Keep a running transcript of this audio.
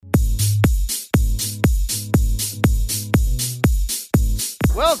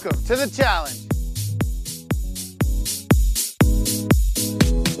Welcome to the challenge.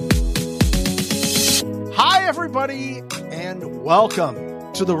 Hi, everybody, and welcome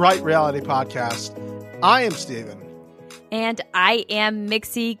to the Right Reality Podcast. I am Steven. And I am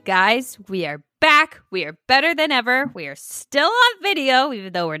Mixie. Guys, we are back. We are better than ever. We are still on video,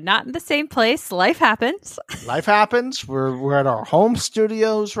 even though we're not in the same place. Life happens. Life happens. We're at our home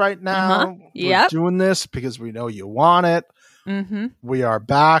studios right now. Yep. We're doing this because we know you want it. Mm-hmm. We are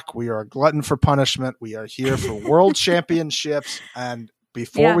back. We are a glutton for punishment. We are here for world championships. And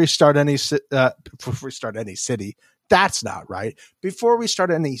before we start any city, that's not right. Before we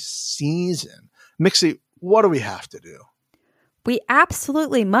start any season, Mixie, what do we have to do? We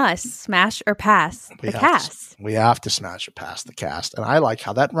absolutely must smash or pass the cast. We have to smash or pass the cast. And I like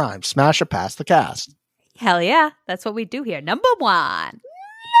how that rhymes. Smash or pass the cast. Hell yeah. That's what we do here. Number one.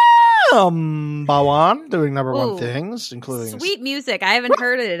 Doing number one things, including sweet music. I haven't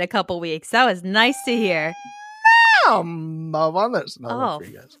heard it in a couple weeks. That was nice to hear. There's another one for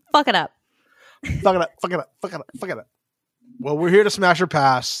you guys. Fuck it up. Fuck it up. Well, we're here to smash or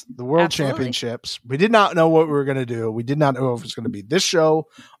pass the World Championships. We did not know what we were going to do. We did not know if it was going to be this show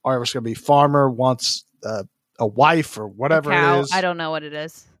or if it was going to be Farmer Wants a Wife or whatever it is. I don't know what it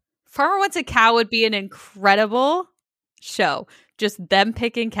is. Farmer Wants a Cow would be an incredible show. Just them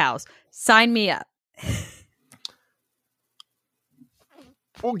picking cows. Sign me up.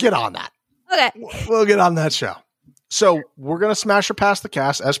 We'll get on that. Okay. We'll get on that show. So we're going to smash or pass the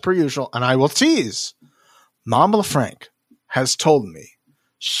cast as per usual. And I will tease. Mom LaFranc has told me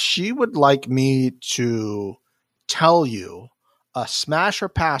she would like me to tell you a smash or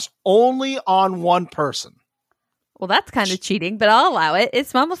pass only on one person. Well, that's kind of cheating, but I'll allow it.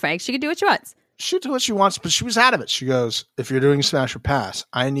 It's Mom LaFranc. She can do what she wants. She'll do what she wants, but she was out of it. She goes, if you're doing smash or pass,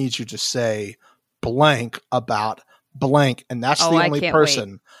 I need you to say blank about blank. And that's the only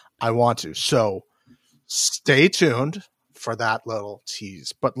person I want to. So stay tuned for that little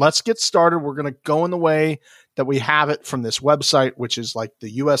tease. But let's get started. We're going to go in the way that we have it from this website, which is like the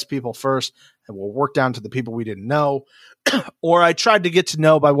U.S. people first, and we'll work down to the people we didn't know. Or I tried to get to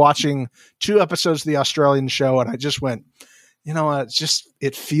know by watching 2 episodes of the Australian show, and I just went, you know what,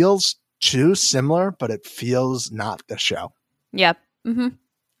 it feels too similar, but it feels not the show. Yep. Mm-hmm.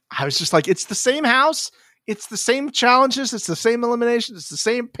 I was just like, it's the same house, it's the same challenges, it's the same eliminations, it's the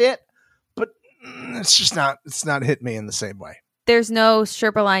same pit, but it's not hit me in the same way. There's no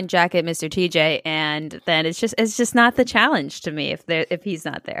Sherpa line jacket, Mr. TJ, and then it's just not the challenge to me if he's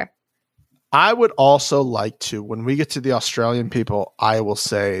not there. I would also like to, when we get to the Australian people, I will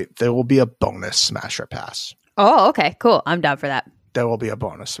say there will be a bonus smash or pass. Oh, okay, cool. I'm down for that. There will be a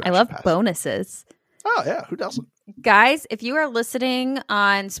bonus smash I love or pass. bonuses. Oh yeah, who doesn't? Guys, if you are listening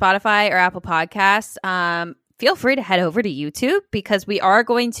on Spotify or Apple Podcasts, feel free to head over to YouTube because we are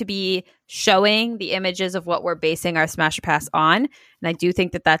going to be showing the images of what we're basing our Smash or Pass on. And I do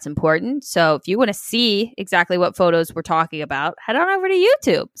think that that's important. So if you want to see exactly what photos we're talking about, head on over to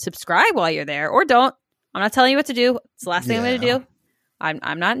YouTube. Subscribe while you're there or don't. I'm not telling you what to do. It's the last thing I'm going to do.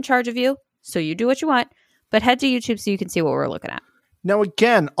 I'm not in charge of you. So you do what you want. But head to YouTube so you can see what we're looking at. Now,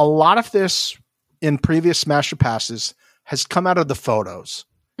 again, a lot of this in previous Smash or Passes has come out of the photos.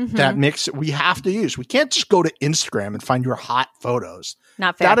 Mm-hmm. That we have to use. We can't just go to Instagram and find your hot photos.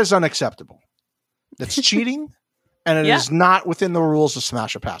 Not fair. That is unacceptable. That's cheating, and it is not within the rules of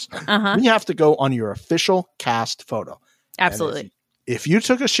Smash or Pass. Uh-huh. We have to go on your official cast photo. Absolutely. If you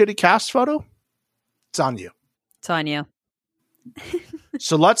took a shitty cast photo, it's on you. It's on you.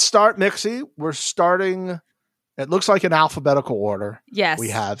 So let's start, Mixie. We're starting, it looks like in alphabetical order. Yes. We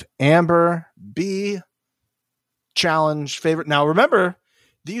have Amber, B, challenge, favorite. Now remember,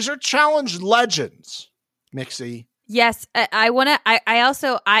 these are challenge legends, Mixie. Yes, I want to.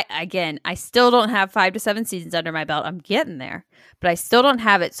 I still don't have 5 to 7 seasons under my belt. I'm getting there, but I still don't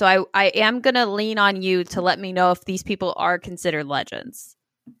have it. So I am going to lean on you to let me know if these people are considered legends.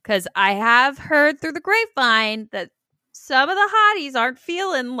 Because I have heard through the grapevine that some of the hotties aren't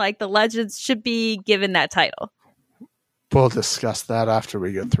feeling like the legends should be given that title. We'll discuss that after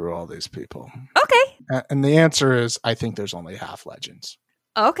we get through all these people. Okay. And the answer is, I think there's only half legends.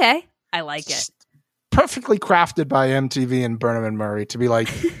 Okay. I like it. Perfectly crafted by MTV and Burnham and Murray to be like,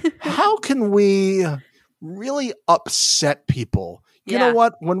 how can we really upset people? You know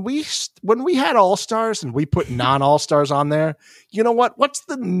what? When we had All-Stars and we put non-All-Stars on there, you know what? What's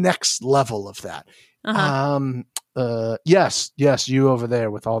the next level of that? Uh-huh. Yes, you over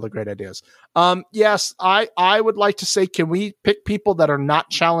there with all the great ideas. Yes, I would like to say, can we pick people that are not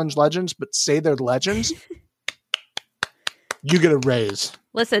challenge legends but say they're legends? You get a raise.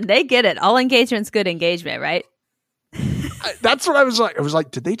 Listen, they get it. All engagement's good engagement, right? That's what I was like. I was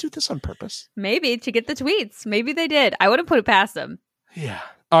like, did they do this on purpose? Maybe to get the tweets. Maybe they did. I wouldn't put it past them. Yeah.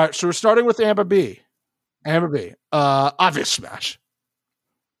 All right. So we're starting with Amber B. Amber B. Obvious smash.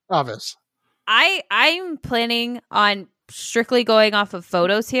 Obvious. I'm planning on strictly going off of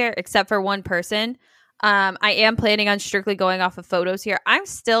photos here, except for one person. I am planning on strictly going off of photos here. I'm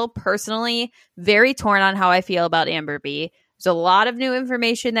still personally very torn on how I feel about Amber B. There's a lot of new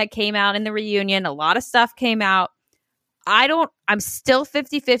information that came out in the reunion. A lot of stuff came out. I'm still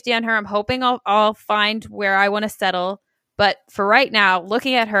 50-50 on her. I'm hoping I'll find where I want to settle. But for right now,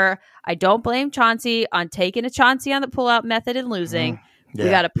 looking at her, I don't blame Chauncey on taking a Chauncey on the pull-out method and losing. Yeah. We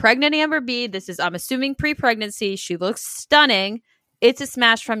got a pregnant Amber B. This is, I'm assuming, pre-pregnancy. She looks stunning. It's a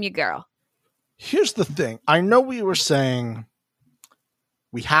smash from your girl. Here's the thing. I know we were saying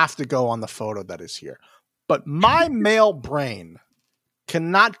we have to go on the photo that is here. But my male brain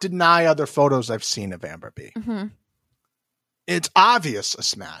cannot deny other photos I've seen of Amber B. Mm-hmm. It's obvious a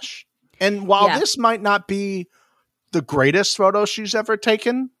smash. And while this might not be the greatest photo she's ever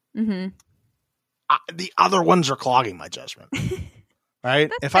taken, the other ones are clogging my judgment.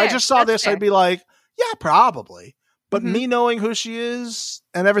 Right? If I just saw this, I'd be like, yeah, probably. But me knowing who she is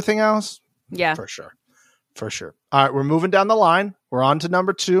and everything else, for sure. For sure. All right, we're moving down the line. We're on to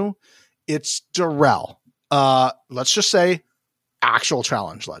number 2. It's Darrell. Let's just say actual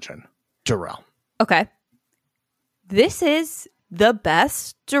challenge legend, Darrell. Okay. This is the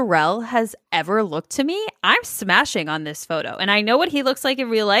best Darrell has ever looked to me. I'm smashing on this photo. And I know what he looks like in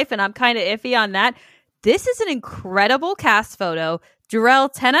real life, and I'm kind of iffy on that. This is an incredible cast photo. Darrell,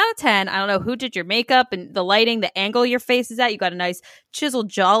 10 out of 10. I don't know who did your makeup and the lighting, the angle your face is at. You got a nice chiseled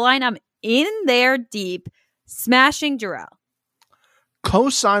jawline. I'm in there deep, smashing Darrell.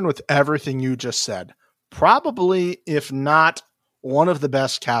 Co-sign with everything you just said. Probably, if not one of the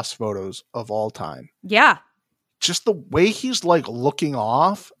best cast photos of all time. Yeah. Just the way he's like looking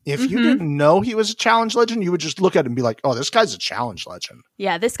off. If you didn't know he was a challenge legend, you would just look at him and be like, oh, this guy's a challenge legend.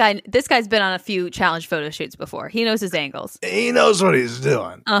 Yeah, this guy's been on a few challenge photo shoots before. He knows his angles. He knows what he's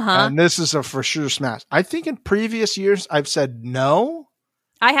doing. And this is a for sure smash. I think in previous years, I've said no.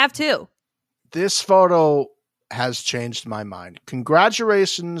 I have too. This photo has changed my mind.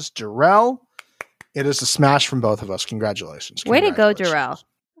 Congratulations, Darrell. It is a smash from both of us. Congratulations. Way to go, Darrell.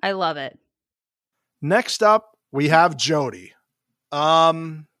 I love it. Next up, we have Jody.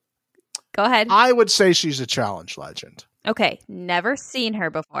 Go ahead. I would say she's a challenge legend. Okay. Never seen her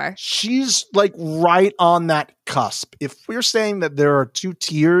before. She's like right on that cusp. If we're saying that there are 2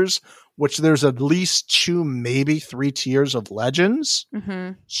 tiers, which there's at least 2, maybe 3 tiers of legends,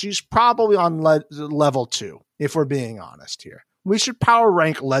 she's probably on level 2, if we're being honest here. We should power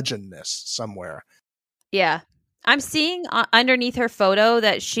rank legendness somewhere. Yeah. I'm seeing underneath her photo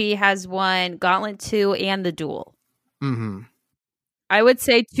that she has won Gauntlet 2 and the Duel. I would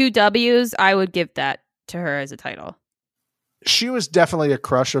say 2 W's. I would give that to her as a title. She was definitely a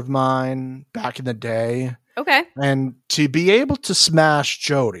crush of mine back in the day. Okay. And to be able to smash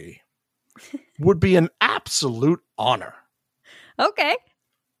Jody would be an absolute honor. Okay.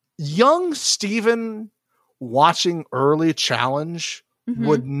 Young Steven watching early challenge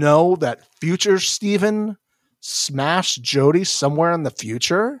would know that future Steven smashed Jody somewhere in the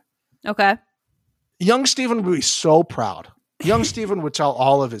future. Okay. Young Steven would be so proud. Young Steven would tell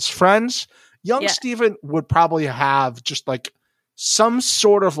all of his friends. Young Steven would probably have just like some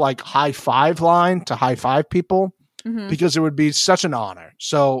sort of like high five line to high five people because it would be such an honor.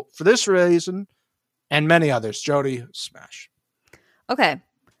 So for this reason and many others, Jody, smash. Okay.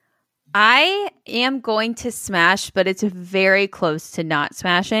 I am going to smash, but it's very close to not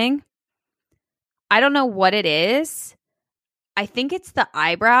smashing. I don't know what it is. I think it's the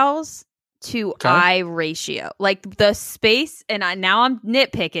eyebrows to eye ratio. Like the space, and now I'm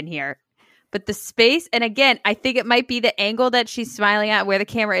nitpicking here, but the space, and again, I think it might be the angle that she's smiling at where the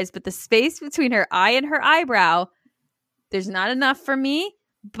camera is, but the space between her eye and her eyebrow, there's not enough for me,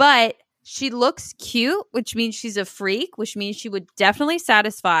 but she looks cute, which means she's a freak, which means she would definitely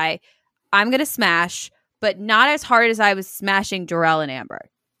satisfy. I'm going to smash, but not as hard as I was smashing Darrell and Amber.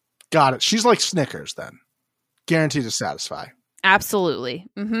 Got it. She's like Snickers then. Guaranteed to satisfy. Absolutely.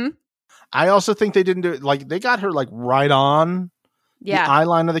 I also think they didn't do it. Like, they got her like right on the eye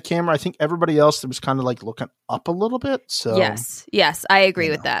line of the camera. I think everybody else was kind of like looking up a little bit. So yes, I agree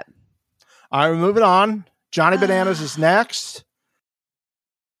with that. All right, we're moving on. Johnny Bananas is next.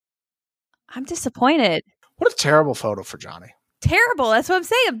 I'm disappointed. What a terrible photo for Johnny. Terrible. That's what I'm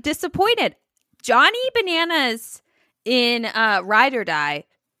saying. I'm disappointed. Johnny Bananas in Ride or Die,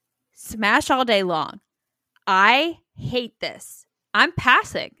 smash all day long. I hate this. I'm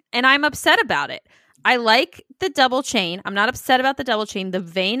passing, and I'm upset about it. I like the double chain. I'm not upset about the double chain. The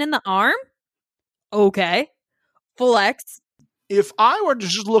vein in the arm, okay. Full X. If I were to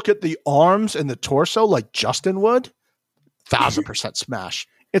just look at the arms and the torso like Justin would, 1,000% smash.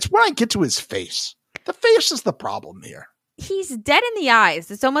 It's when I get to his face. The face is the problem here. He's dead in the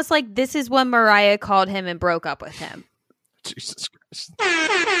eyes. It's almost like this is when Mariah called him and broke up with him. Jesus Christ.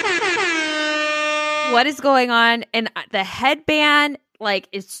 What is going on? And the headband, like,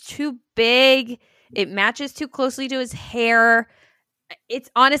 it's too big. It matches too closely to his hair. It's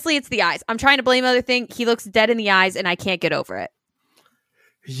the eyes. I'm trying to blame other thing. He looks dead in the eyes and I can't get over it.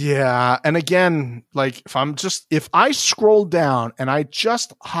 Yeah. And again, like if I scroll down and I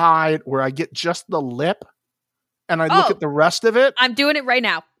just hide where I get just the lip and I look at the rest of it. I'm doing it right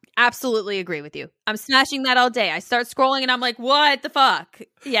now. Absolutely agree with you. I'm smashing that all day. I start scrolling and I'm like, what the fuck?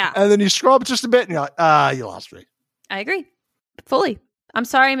 Yeah. And then you scroll up just a bit and you're like, you lost me. I agree. Fully. I'm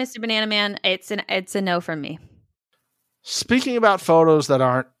sorry, Mr. Banana Man. It's a no from me. Speaking about photos that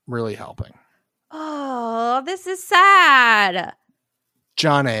aren't really helping. Oh, this is sad.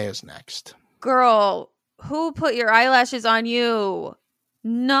 Janae is next. Girl, who put your eyelashes on you?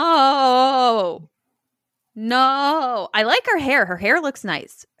 No. I like her hair. Her hair looks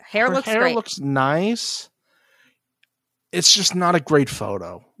nice. Her hair looks nice. It's just not a great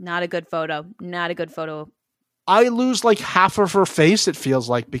photo. Not a good photo. I lose like half of her face, it feels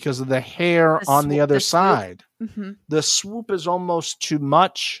like, because of the hair on the other side. Mm-hmm. The swoop is almost too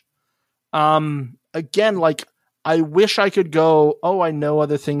much. Again, like, I wish I could go, I know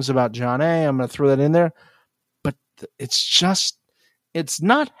other things about Janae. I'm going to throw that in there. But it's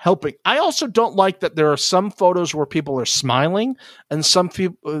not helping. I also don't like that there are some photos where people are smiling and some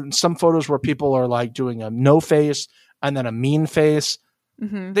photos where people are like doing a no face and then a mean face.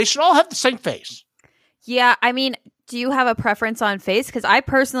 Mm-hmm. They should all have the same face. Yeah, I mean, do you have a preference on face? Because I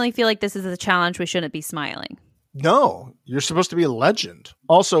personally feel like this is a challenge. We shouldn't be smiling. No, you're supposed to be a legend.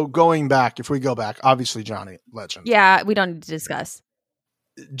 Also, if we go back, obviously Johnny, legend. Yeah, we don't need to discuss.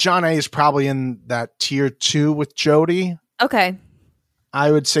 Janae is probably in that tier 2 with Jody. Okay.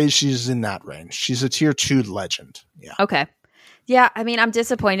 I would say she's in that range. She's a tier 2 legend. Yeah. Okay. Yeah, I mean, I'm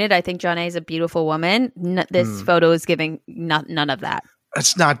disappointed. I think Janae is a beautiful woman. This photo is giving none of that.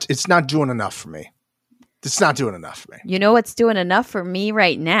 It's not doing enough for me. It's not doing enough for me. You know what's doing enough for me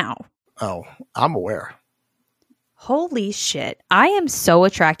right now? Oh, I'm aware. Holy shit. I am so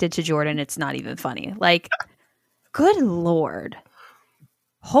attracted to Jordan. It's not even funny. Like, good Lord.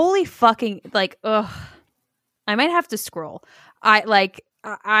 Holy fucking, like, ugh. I might have to scroll. I'm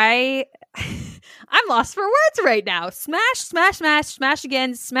lost for words right now. Smash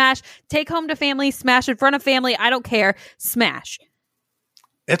again, smash. Take home to family, smash in front of family. I don't care. Smash.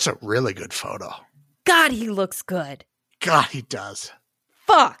 It's a really good photo. God, he looks good. God, he does.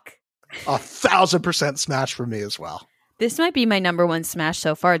 Fuck. 1,000% smash for me as well. This might be my number one smash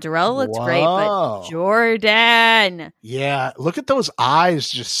so far. Darrell looks great, but Jordan. Yeah, look at those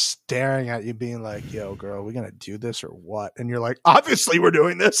eyes just staring at you being like, yo, girl, we going to do this or what? And you're like, obviously we're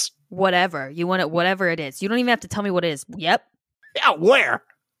doing this. Whatever. You want it, whatever it is. You don't even have to tell me what it is. Yep. Yeah, where?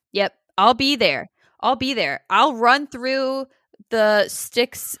 Yep. I'll be there. I'll run through the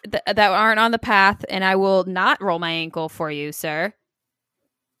sticks that aren't on the path, and I will not roll my ankle for you, sir.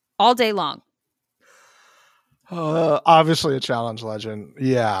 All day long. Obviously a challenge legend.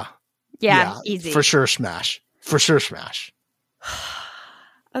 Yeah, easy. For sure smash.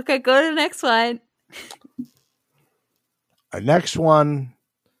 Okay, go to the next one. Our next one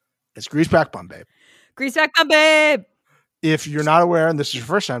is Greaseback Bum Babe. Greaseback Bum Babe. If you're not aware, and this is your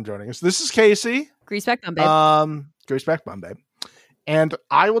first time joining us, this is Casey. Greaseback Bum Babe. Greaseback Bum Babe. And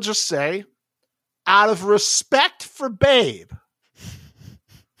I will just say, out of respect for Babe,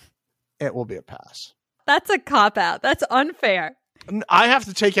 it will be a pass. That's a cop-out. That's unfair. I have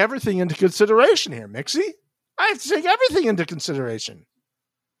to take everything into consideration here, Mixie. I have to take everything into consideration.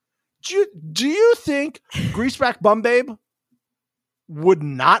 Do you think Greaseback Bum Babe would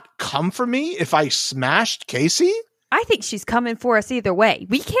not come for me if I smashed Casey? I think she's coming for us either way.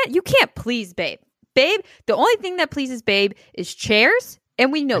 You can't please Babe. Babe, the only thing that pleases Babe is chairs,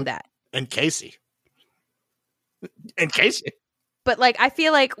 and we know that. And Casey. But like, I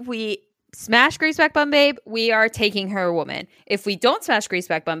feel like we smash Greaseback Bum Babe, we are taking her woman. If we don't smash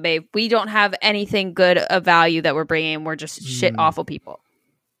Greaseback Bum Babe, we don't have anything good of value that we're bringing. We're just shit awful people.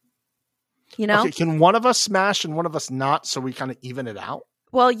 You know? Okay, can one of us smash and one of us not, so we kind of even it out?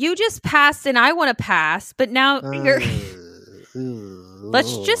 Well, you just passed and I want to pass, but now you're...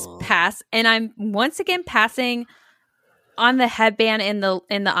 Let's just pass. And I'm once again passing on the headband in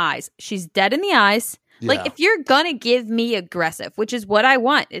the eyes. She's dead in the eyes. Like, if you're gonna give me aggressive, which is what I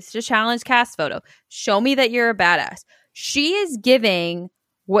want, it's just challenge cast photo. Show me that you're a badass. She is giving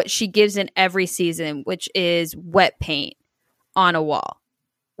what she gives in every season, which is wet paint on a wall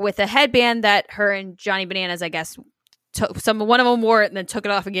with a headband that her and Johnny Bananas, I guess, one of them wore it and then took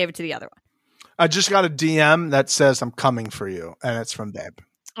it off and gave it to the other one. I just got a DM that says I'm coming for you, and it's from Babe.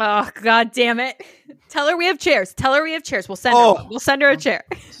 Oh, God damn it. Tell her we have chairs. We'll send her one. We'll send her a chair.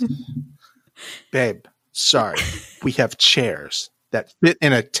 Babe, sorry. We have chairs that fit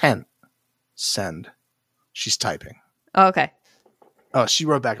in a tent. Send. She's typing. Oh, okay. Oh, she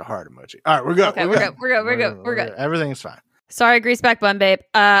wrote back a heart emoji. All right, we're good. Okay, we're good. Everything's fine. Sorry, Greaseback Bun Babe.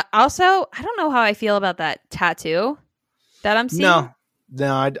 Also, I don't know how I feel about that tattoo that I'm seeing.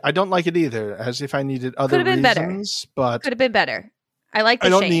 No, I don't like it either. As if I needed other reasons. Better. But could have been better. I like the I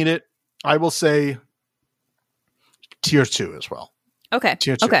don't shame. need it. I will say tier 2 as well. Okay.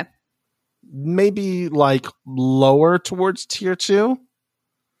 Tier 2. Okay. Maybe like lower towards tier 2.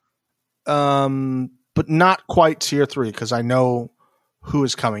 But not quite tier 3 because I know who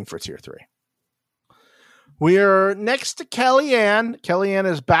is coming for tier 3. We are next to Kellyanne. Kellyanne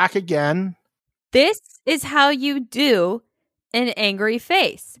is back again. This is how you do an angry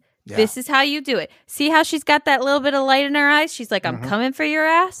face. Yeah. This is how you do it. See how she's got that little bit of light in her eyes? She's like, I'm coming for your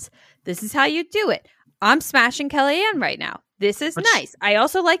ass. This is how you do it. I'm smashing Kellyanne right now. This is nice. I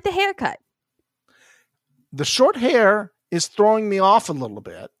also like the haircut. The short hair is throwing me off a little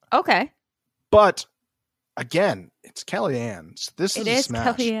bit. Okay. But again, it's Kellyanne. So this is a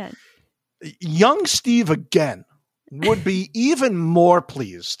smash. Kellyanne. Young Steve again would be even more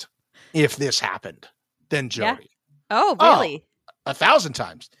pleased if this happened than Jody. Yeah. Oh, really? 1,000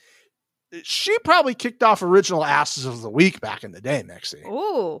 times. She probably kicked off original asses of the week back in the day, Mixie.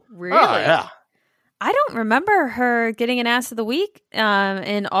 Oh, really? Oh, yeah. I don't remember her getting an ass of the week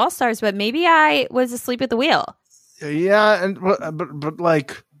in All Stars, but maybe I was asleep at the wheel. Yeah, and but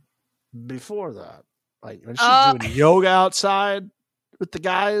like before that, like when she was doing yoga outside with the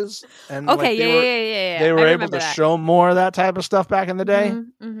guys, and okay, like, they were able to show more of that type of stuff back in the day.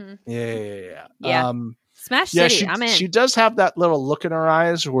 Mm-hmm. Yeah. Smash City, I'm in. She does have that little look in her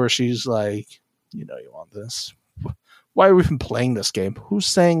eyes where she's like, you want this. Why are we even playing this game? Who's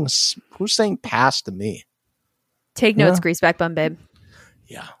saying pass to me? Take notes, Greaseback Bun Babe.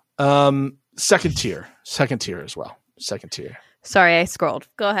 Yeah. Second tier as well. Second tier. Sorry, I scrolled.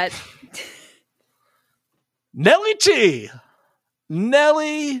 Go ahead. Nelly T.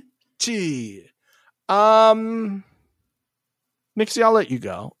 Mixie, I'll let you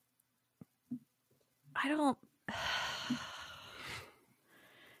go. I don't.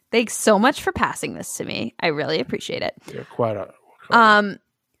 Thanks so much for passing this to me. I really appreciate it. You're quite I'm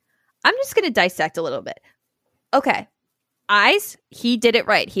just going to dissect a little bit. Okay. Eyes, he did it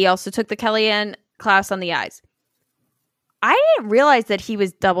right. He also took the Kellyanne class on the eyes. I didn't realize that he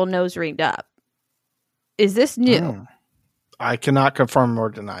was double nose ringed up. Is this new? I cannot confirm or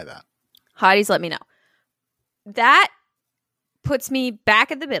deny that. Hotties, let me know. That puts me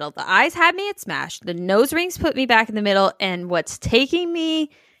back in the middle. The eyes had me at smash. The nose rings put me back in the middle. And what's taking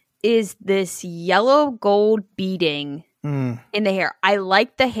me is this yellow gold beading in the hair. I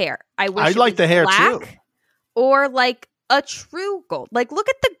like the hair. I like the hair too. Or like a true gold. Like, look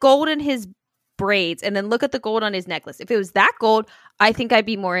at the gold in his braids and then look at the gold on his necklace. If it was that gold, I think I'd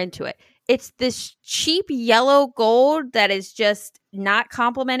be more into it. It's this cheap yellow gold that is just not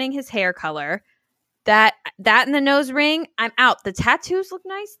complementing his hair color. That and the nose ring, I'm out. The tattoos look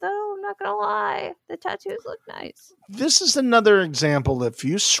nice, though. I'm not going to lie. The tattoos look nice. This is another example. If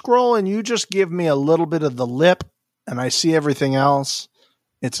you scroll and you just give me a little bit of the lip and I see everything else,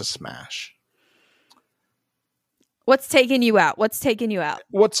 it's a smash. What's taking you out? What's taking me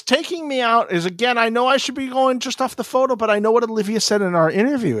out is, again, I know I should be going just off the photo, but I know what Olivia said in our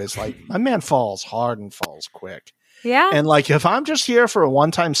interview is like, my man falls hard and falls quick. Yeah. And like, if I'm just here for a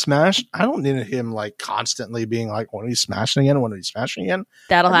one-time smash, I don't need him like constantly being like, when are you smashing again? When are you smashing again?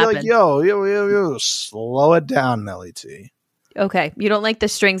 That'll happen. Like, yo, slow it down, Nelly T. Okay. You don't like the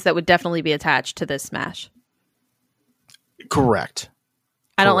strings that would definitely be attached to this smash. Correct.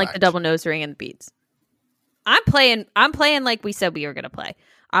 I don't like the double nose ring and the beads. I'm playing like we said we were going to play.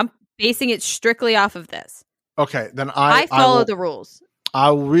 I'm basing it strictly off of this. Okay. Then I follow the rules.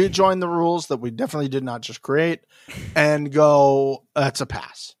 I'll rejoin the rules that we definitely did not just create and go, it's a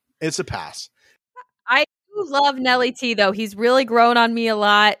pass. It's a pass. I do love Nelly T, though. He's really grown on me a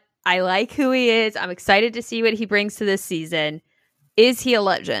lot. I like who he is. I'm excited to see what he brings to this season. Is he a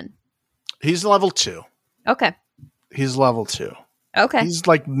legend? He's level 2. Okay. He's level 2. Okay. He's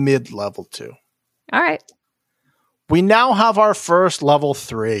like mid-level 2. All right. We now have our first level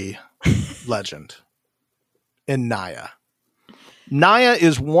 3 legend. in Nia. Nia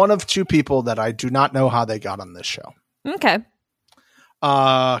is one of two people that I do not know how they got on this show. Okay.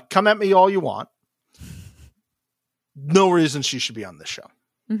 Come at me all you want. No reason she should be on this show.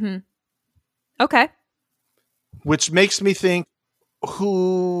 Mm-hmm. Okay. Which makes me think,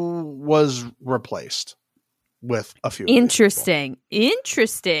 who was replaced with a few. Interesting.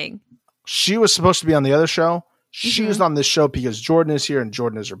 She was supposed to be on the other show. She was on this show because Jordan is here and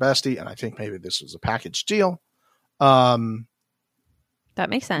Jordan is her bestie. And I think maybe this was a package deal. That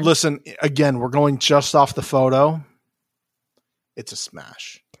makes sense. Listen, again, we're going just off the photo. It's a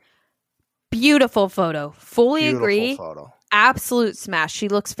smash. Beautiful photo. Fully agree. Photo. Absolute smash. She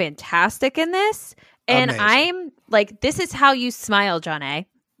looks fantastic in this. And amazing. I'm like, this is how you smile, John A.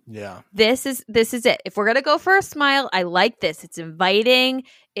 Yeah. This is it. If we're going to go for a smile, I like this. It's inviting.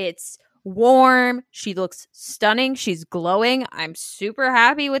 It's warm. She looks stunning. She's glowing. I'm super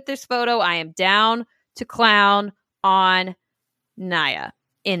happy with this photo. I am down to clown on Nia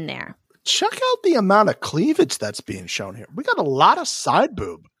in there. Check out the amount of cleavage that's being shown here. We got a lot of side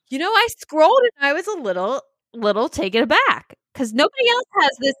boob. You know, I scrolled and I was a little taken aback because nobody else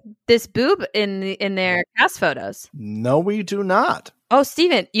has this boob in their cast photos. No, we do not. Oh,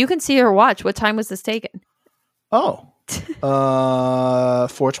 Steven, you can see her watch. What time was this taken? Oh,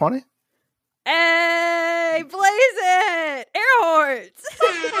 4:20. Hey, blaze it! Air horns!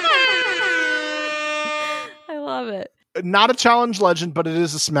 I love it. Not a challenge legend, but it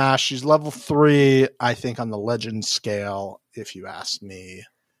is a smash. She's level 3, I think, on the legend scale, if you ask me.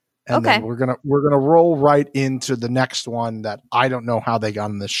 And then we're gonna roll right into the next one that I don't know how they got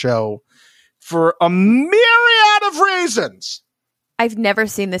on the show for a myriad of reasons. I've never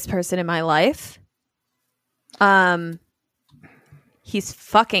seen this person in my life. He's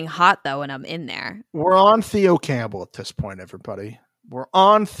fucking hot though, and I'm in there. We're on Theo Campbell at this point, everybody. We're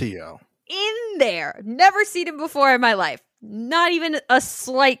on Theo. In there. Never seen him before in my life. Not even a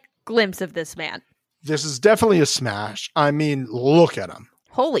slight glimpse of this man. This is definitely a smash. I mean, look at him.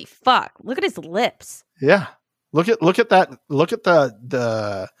 Holy fuck. Look at his lips. Yeah. Look at that. Look at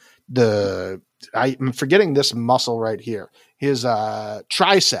I'm forgetting this muscle right here. His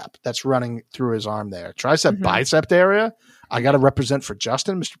tricep that's running through his arm there. Tricep bicep area. I got to represent for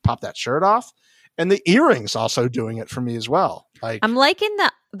Justin, Mr. Pop that shirt off. And the earrings also doing it for me as well. Like, I'm liking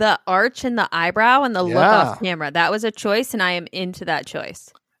the arch and the eyebrow and the look off camera. That was a choice, and I am into that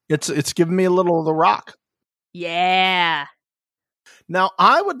choice. It's giving me a little of The Rock. Yeah. Now,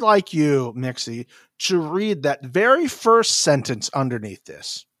 I would like you, Mixie, to read that very first sentence underneath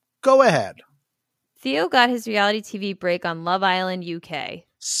this. Go ahead. Theo got his reality TV break on Love Island UK.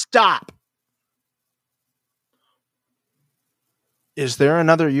 Stop. Is there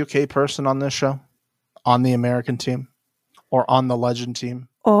another UK person on this show? On the American team? Or on the Legend team?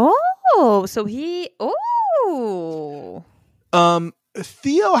 Oh, so Oh.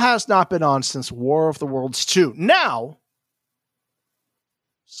 Theo has not been on since War of the Worlds 2. Now,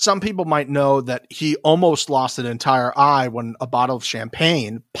 some people might know that he almost lost an entire eye when a bottle of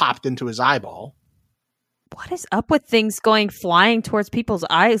champagne popped into his eyeball. What is up with things going flying towards people's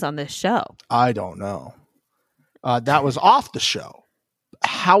eyes on this show? I don't know. That was off the show.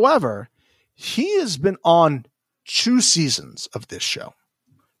 However, he has been on 2 seasons of this show.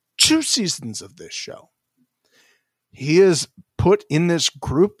 2 seasons of this show. He is put in this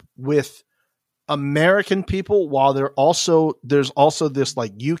group with American people while there's also this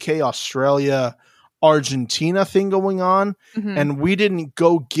like UK, Australia, Argentina thing going on. Mm-hmm. And we didn't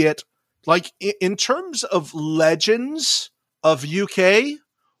go get like in terms of legends of UK,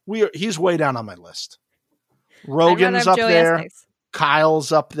 he's way down on my list. Rogan's up there. Essex.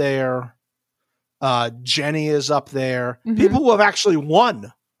 Kyle's up there. Jenny is up there. Mm-hmm. People who have actually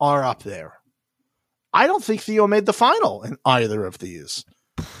won are up there. I don't think Theo made the final in either of these.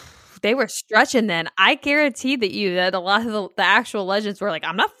 They were stretching then. I guarantee that a lot of the actual legends were like,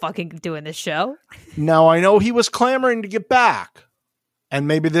 I'm not fucking doing this show. Now, I know he was clamoring to get back. And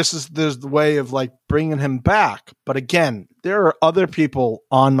maybe there's the way of like bringing him back. But again, there are other people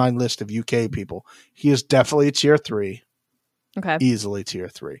on my list of UK people. He is definitely a tier 3. Okay. Easily tier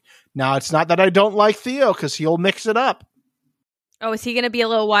 3. Now, it's not that I don't like Theo because he'll mix it up. Oh, is he going to be a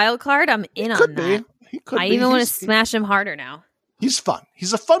little wild card? I'm in on that. He could be. I even want to smash him harder now. He's fun.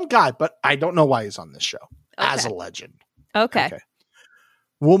 He's a fun guy, but I don't know why he's on this show as a legend. Okay.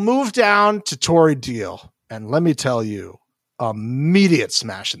 We'll move down to Tori Deal. And let me tell you, immediate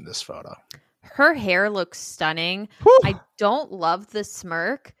smash in this photo. Her hair looks stunning. Whew. I don't love the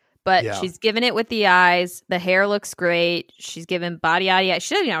smirk, but she's giving it with the eyes. The hair looks great. She's giving body.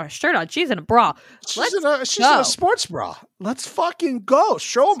 She doesn't even have a shirt on. She's in a bra. She's in a sports bra. Let's fucking go.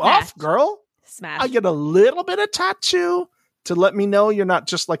 Show them off, girl. Smash. I get a little bit of tattoo to let me know you're not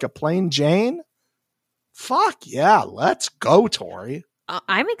just like a plain Jane. Fuck yeah, let's go, Tori.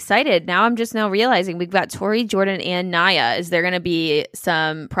 I'm excited. Now I'm just now realizing we've got Tori, Jordan, and Naya. Is there going to be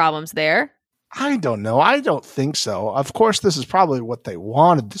some problems there? I don't know. I don't think so. Of course, this is probably what they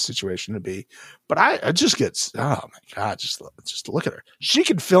wanted the situation to be. But I just get, oh my God, just look at her. She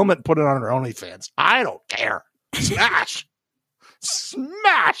can film it and put it on her OnlyFans. I don't care. Smash.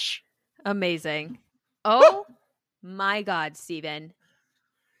 Smash. Amazing. Oh my God, Steven.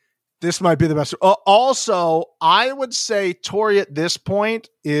 This might be the best. Also, I would say Tori at this point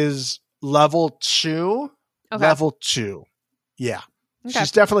is level 2. Okay. Level 2. Yeah. Okay. She's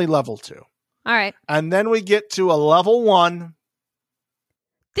definitely level 2. All right. And then we get to a level 1.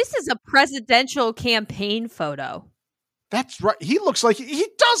 This is a presidential campaign photo. That's right. He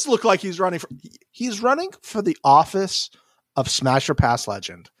does look like he's running for the office of Smash or Pass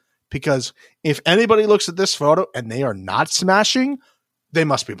Legend. Because if anybody looks at this photo and they are not smashing, they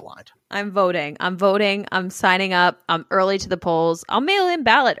must be blind. I'm voting. I'm signing up. I'm early to the polls. I'll mail in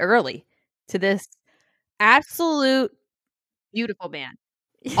ballot early to this absolute beautiful man.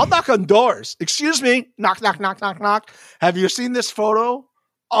 I'll knock on doors. Excuse me. Knock, knock, knock, knock, knock. Have you seen this photo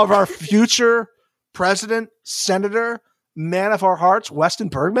of our future president, senator, man of our hearts, Weston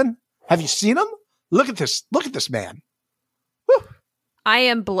Bergman? Have you seen him? Look at this. Look at this man. Whew. I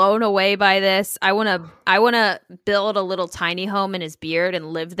am blown away by this. I want to build a little tiny home in his beard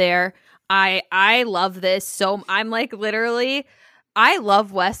and live there. I love this. So I'm like, literally, I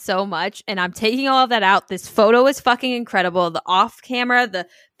love Wes so much, and I'm taking all of that out. This photo is fucking incredible. The off camera, the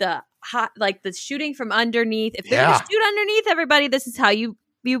hot, like the shooting from underneath. If they're gonna shoot underneath, everybody, this is how you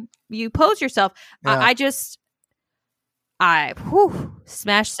pose yourself. Yeah.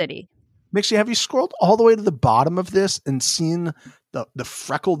 Smash City. Mixie, have you scrolled all the way to the bottom of this and seen the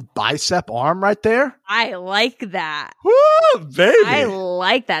freckled bicep arm right there? I like that. Woo, baby. I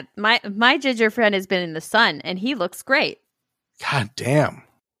like that. My ginger friend has been in the sun, and he looks great. God damn.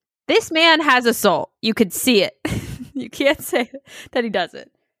 This man has a soul. You could see it. You can't say that he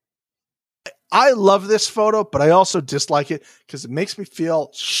doesn't. I love this photo, but I also dislike it because it makes me feel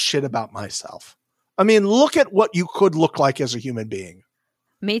shit about myself. I mean, look at what you could look like as a human being.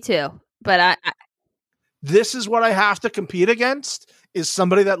 Me too. But this is what I have to compete against, is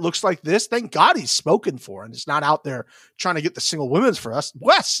somebody that looks like this. Thank God he's spoken for and is not out there trying to get the single women's for us.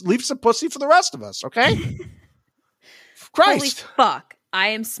 Wes, leave some pussy for the rest of us, okay? Christ. Holy fuck. I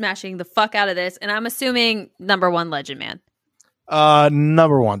am smashing the fuck out of this, and I'm assuming number 1 Legend Man.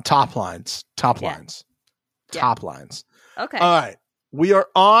 Number 1, top lines. Top lines. Okay. All right. We are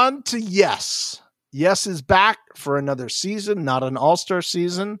on to Yes. Yes is back for another season, not an all-star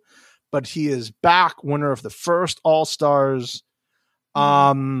season, but he is back, winner of the first All-Stars.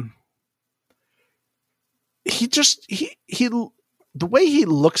 The way he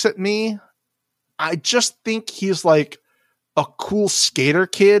looks at me, I just think he's like a cool skater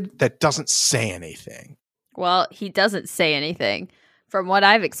kid that doesn't say anything. Well, he doesn't say anything. From what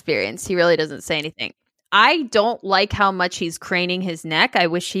I've experienced, he really doesn't say anything. I don't like how much he's craning his neck. I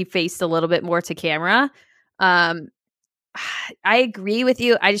wish he faced a little bit more to camera. I agree with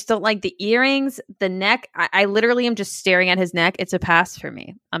you. I just don't like the earrings, the neck. I literally am just staring at his neck. It's a pass for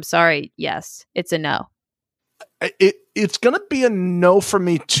me. I'm sorry. Yes, it's a no. It's going to be a no for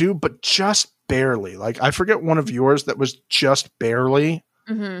me too, but just barely. Like, I forget one of yours that was just barely.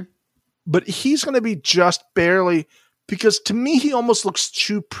 Mm-hmm. But he's going to be just barely because to me, he almost looks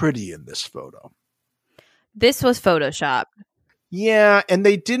too pretty in this photo. This was Photoshopped. Yeah, and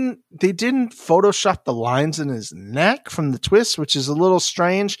they didn't Photoshop the lines in his neck from the twist, which is a little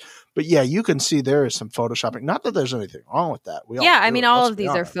strange. But yeah, you can see there is some Photoshopping. Not that there's anything wrong with that. All of these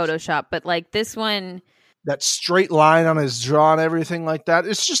are Photoshopped, but like this one, that straight line on his jaw and everything like that,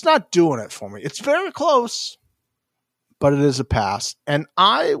 it's just not doing it for me. It's very close, but it is a pass. And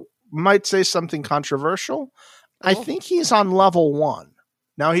I might say something controversial. Oh. I think he's on level 1.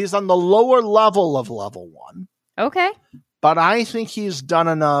 Now he's on the lower level of level 1. Okay. But I think he's done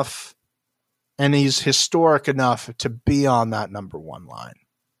enough and he's historic enough to be on that number 1 line.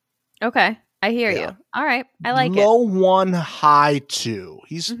 Okay. I hear you. All right. I like it. Low 1, high 2.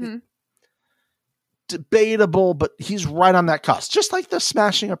 He's debatable, but he's right on that cusp. Just like the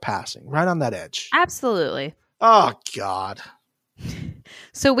smashing or passing, right on that edge. Absolutely. Oh, God.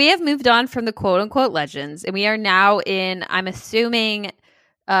 So we have moved on from the quote-unquote legends, and we are now in, I'm assuming,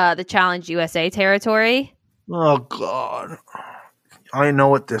 the Challenge USA territory. Oh, God. I know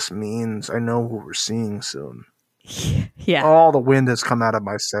what this means. I know who we're seeing soon. Yeah. All the wind has come out of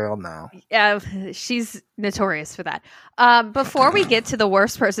my sail now. Yeah, she's notorious for that. Before we get to the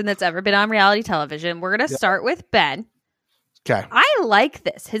worst person that's ever been on reality television, we're going to start with Ben. Okay. I like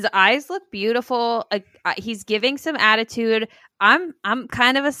this. His eyes look beautiful. He's giving some attitude. I'm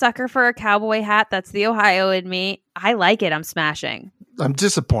kind of a sucker for a cowboy hat. That's the Ohio in me. I like it. I'm smashing. I'm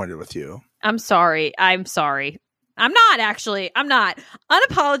disappointed with you. I'm sorry. I'm not actually. I'm not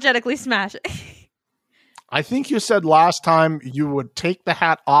unapologetically smashing. I think you said last time you would take the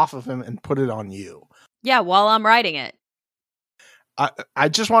hat off of him and put it on you. Yeah, while I'm riding it. I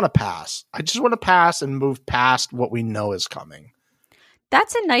just want to pass. I just want to pass and move past what we know is coming.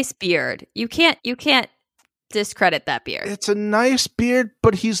 That's a nice beard. You can't discredit that beard. It's a nice beard,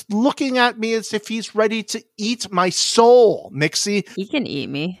 but he's looking at me as if he's ready to eat my soul, Mixie. He can eat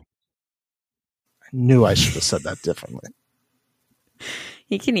me. I knew I should have said that differently.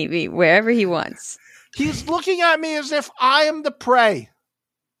 He can eat me wherever he wants. He's looking at me as if I am the prey,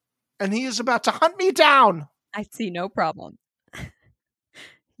 and he is about to hunt me down. I see no problem.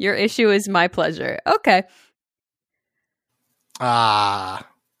 Your issue is my pleasure. Okay. Danny.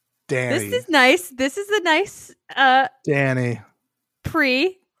 This is nice. This is a nice Danny.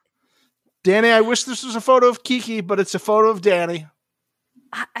 Danny, I wish this was a photo of Kiki, but it's a photo of Danny.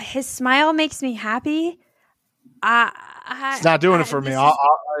 His smile makes me happy. It's not doing it for me.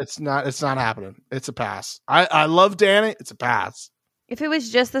 It's not happening. It's a pass. I love Danny. It's a pass. If it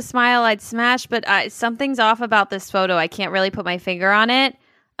was just the smile, I'd smash, but something's off about this photo. I can't really put my finger on it.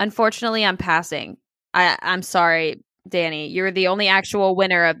 Unfortunately, I'm passing. I'm sorry, Danny. You're the only actual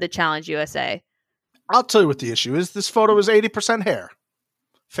winner of the Challenge USA. I'll tell you what the issue is. This photo is 80% hair.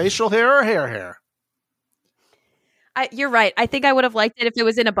 Facial hair or hair? You're right. I think I would have liked it if it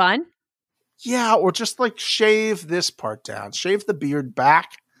was in a bun. Yeah, or just like shave this part down. Shave the beard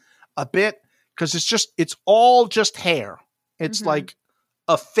back a bit because it's all just hair. It's like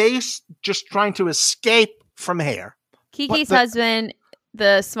a face just trying to escape from hair. Kiki's husband,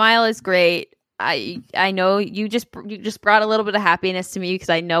 the smile is great. I know you just brought a little bit of happiness to me because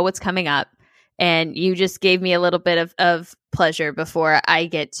I know what's coming up, and you just gave me a little bit of pleasure before I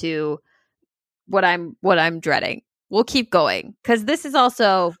get to what I'm dreading. We'll keep going because this is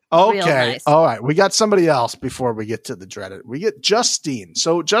also okay. Real nice. All right, we got somebody else before we get to the dreaded. We get Justine.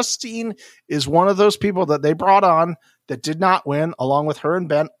 So Justine is one of those people that they brought on that did not win, along with her and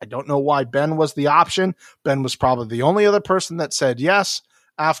Ben. I don't know why Ben was the option. Ben was probably the only other person that said yes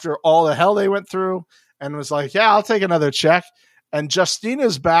after all the hell they went through and was like, yeah, I'll take another check. And Justine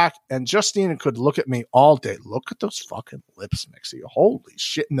is back, and Justine could look at me all day. Look at those fucking lips, Mixie. Holy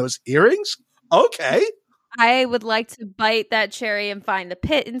shit. And those earrings? Okay. I would like to bite that cherry and find the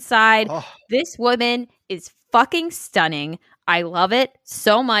pit inside. Oh. This woman is fucking stunning. I love it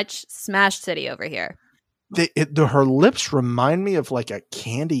so much. Smash City over here. Her lips remind me of like a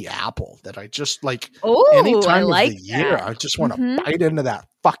candy apple that I just like. Oh, anytime I like of the year, I just want to bite into that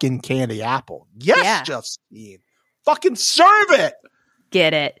fucking candy apple. Yes, Justine. Fucking serve it.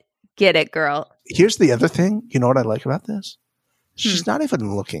 Get it, girl. Here's the other thing. You know what I like about this? She's not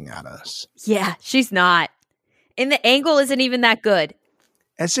even looking at us. Yeah, she's not. And the angle isn't even that good.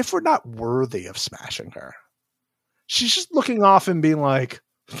 As if we're not worthy of smashing her. She's just looking off and being like,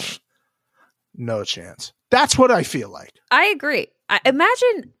 no chance. That's what I feel like. I agree.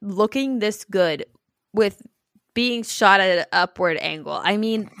 Imagine looking this good with being shot at an upward angle. I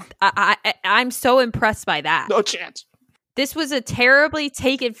mean, I'm so impressed by that. No chance. This was a terribly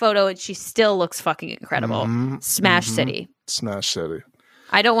taken photo, and she still looks fucking incredible. Smash City. Smash City.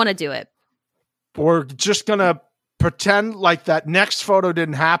 I don't want to do it. We're just going to pretend like that next photo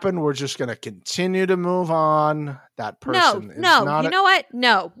didn't happen. We're just going to continue to move on. That person is not... You know what?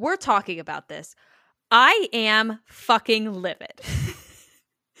 No, we're talking about this. I am fucking livid.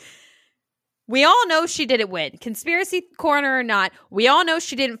 We all know she didn't win. Conspiracy corner or not, we all know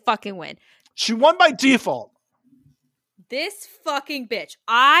she didn't fucking win. She won by default. This fucking bitch.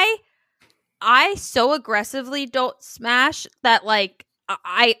 I so aggressively don't smash that, like,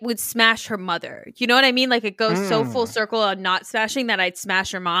 I would smash her mother. You know what I mean? Like, it goes so full circle on not smashing that I'd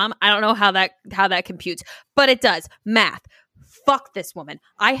smash her mom. I don't know how that computes, but it does. Math. Fuck this woman.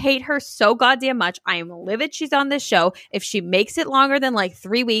 I hate her so goddamn much. I am livid she's on this show. If she makes it longer than like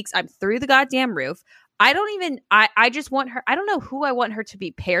 3 weeks, I'm through the goddamn roof. I just want her. I don't know who I want her to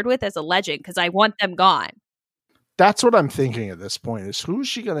be paired with as a legend because I want them gone. That's what I'm thinking at this point is who's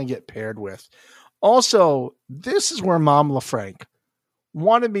she going to get paired with? Also, this is where Mom LaFranc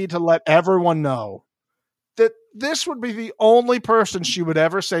wanted me to let everyone know that this would be the only person she would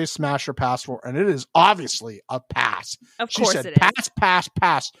ever say smash or pass for, and it is obviously a pass. Of course she said it is.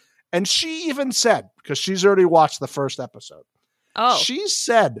 pass. And she even said, because she's already watched the first episode. Oh. She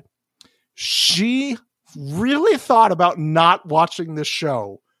said she really thought about not watching this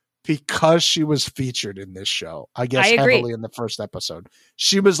show because she was featured in this show, I guess heavily in the first episode.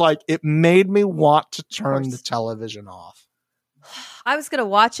 She was like, it made me want to turn the television off. I was going to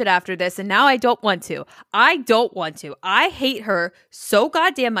watch it after this, and now I don't want to. I hate her so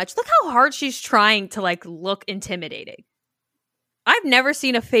goddamn much. Look how hard she's trying to like look intimidating. I've never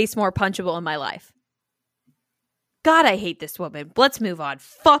seen a face more punchable in my life. God, I hate this woman. Let's move on.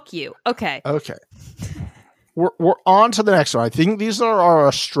 Fuck you. Okay. We're on to the next one. I think these are our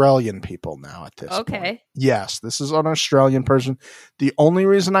Australian people now at this point. Yes, this is an Australian person. The only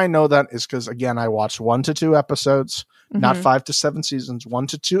reason I know that is because, again, I watched 1 to 2 episodes, not 5 to 7 seasons, 1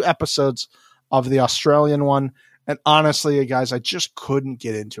 to 2 episodes of the Australian one. And honestly, guys, I just couldn't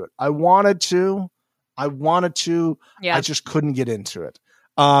get into it. I wanted to. Yeah. I just couldn't get into it.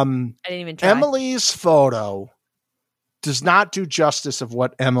 I didn't even try. Emily's photo does not do justice of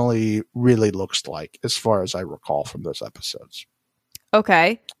what Emily really looks like, as far as I recall from those episodes.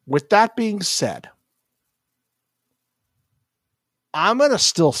 Okay. With that being said, I'm going to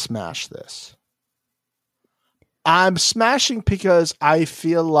still smash this. I'm smashing because I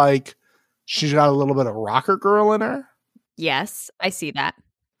feel like she's got a little bit of rocker girl in her. Yes, I see that.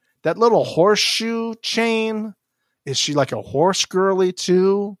 That little horseshoe chain. Is she like a horse girly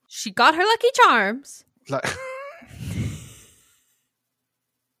too? She got her Lucky Charms. Like...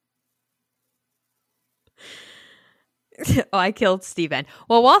 Oh, I killed Steven.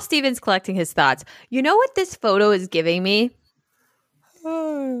 Well, while Steven's collecting his thoughts, you know what this photo is giving me?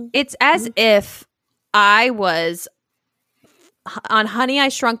 It's as if I was on Honey, I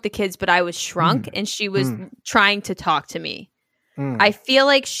Shrunk the Kids, but I was shrunk and she was trying to talk to me. I feel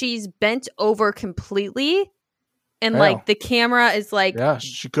like she's bent over completely and like the camera is like, yeah,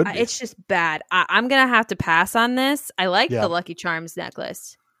 she could be. It's just bad. I'm going to have to pass on this. I like the Lucky Charms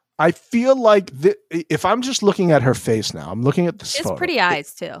necklace. I feel like if I'm just looking at her face now, I'm looking at this photo. She has pretty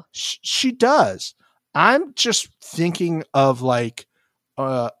eyes too. She does. I'm just thinking of like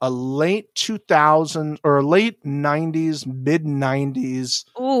a late 2000s or late 90s, mid 90s.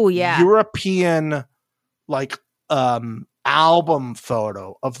 Oh yeah, European like album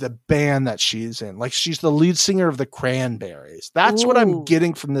photo of the band that she's in. Like she's the lead singer of the Cranberries. That's what I'm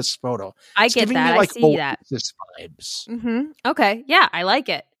getting from this photo. It's get that. Me, like, I see that. Vibes. Okay, yeah, I like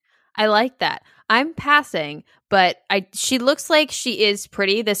it. I like that. I'm passing, but she looks like she is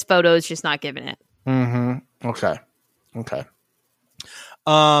pretty. This photo is just not giving it. Okay.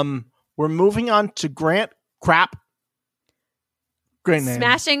 We're moving on to Grant Crapp. Great name.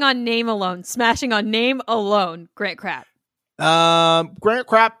 Smashing on name alone. Grant Crapp. Grant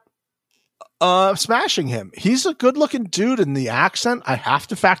Crapp. Smashing him. He's a good-looking dude in the accent. I have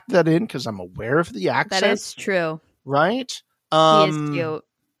to factor that in because I'm aware of the accent. That is true. Right? He is cute.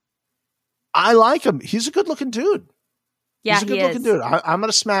 I like him. He's a good-looking dude. Yeah, he's a good-looking dude. I'm going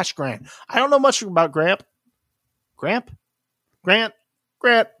to smash Grant. I don't know much about Grant, but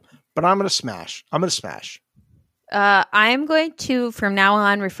I'm going to smash. I'm going to, from now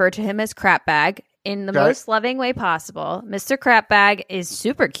on, refer to him as Crap Bag in the most loving way possible. Mr. Crap Bag is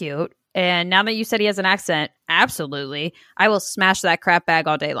super cute. And now that you said he has an accent, absolutely. I will smash that crap bag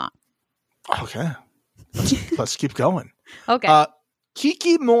all day long. Okay. Let's keep going. Okay.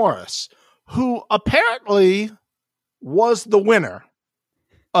 Kiki Morris, who apparently was the winner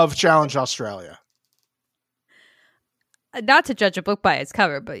of Challenge Australia. Not to judge a book by its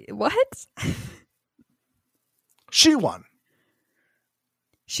cover, but what? She won.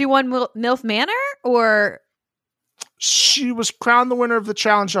 She won MILF Manor, or? She was crowned the winner of the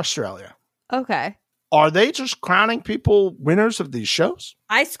Challenge Australia. Okay. Are they just crowning people winners of these shows?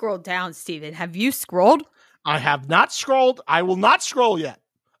 I scrolled down, Steven. Have you scrolled? I have not scrolled. I will not scroll yet.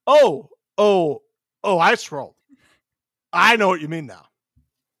 Oh, I scrolled. I know what you mean now.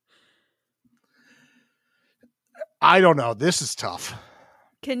 I don't know. This is tough.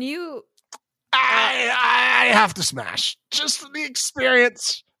 Can you? I have to smash. Just for the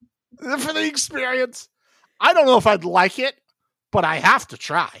experience. I don't know if I'd like it, but I have to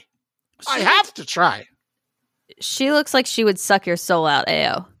try. She looks like she would suck your soul out,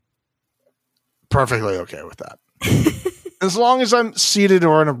 Ao. Perfectly okay with that. As long as I'm seated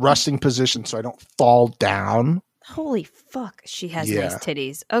or in a resting position so I don't fall down. Holy fuck, she has nice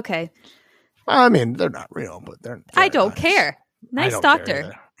titties. Okay. I mean, they're not real, but they're I don't care. Nice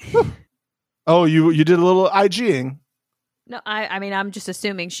doctor. Oh, you did a little IGing. No, I mean, I'm just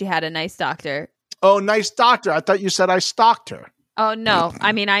assuming she had a nice doctor. Oh, nice doctor. I thought you said I stalked her. Oh, no.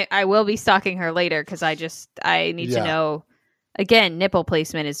 I mean, I will be stalking her later because I need to know Again, nipple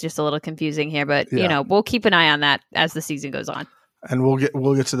placement is just a little confusing here, but we'll keep an eye on that as the season goes on. And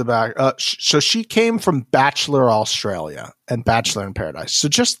we'll get to the back. So she came from Bachelor Australia and Bachelor in Paradise. So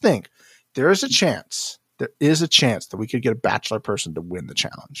just think, there is a chance that we could get a Bachelor person to win the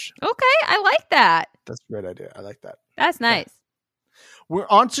challenge. Okay, I like that. That's a great idea. I like that. That's nice. Yeah. We're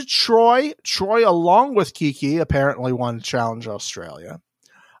on to Troy. Troy, along with Kiki, apparently won Challenge Australia.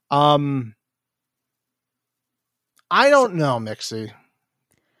 I don't know, Mixie.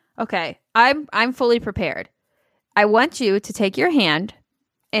 Okay, I'm fully prepared. I want you to take your hand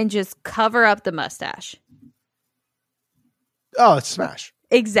and just cover up the mustache. Oh, it's Smash.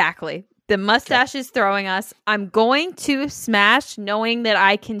 Exactly. The mustache is throwing us. I'm going to Smash knowing that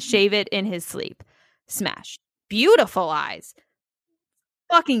I can shave it in his sleep. Smash. Beautiful eyes.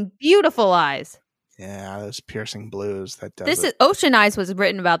 Fucking beautiful eyes. Yeah, those piercing blues. Ocean Eyes was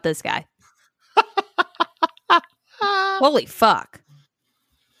written about this guy. Holy fuck.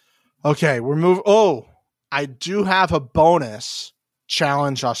 Okay, we're moving. Oh, I do have a bonus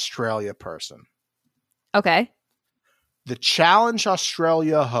Challenge Australia person. Okay. The Challenge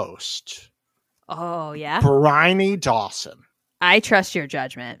Australia host. Oh, yeah? Bryony Dawson. I trust your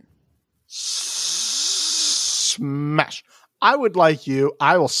judgment. Smash. I would like you.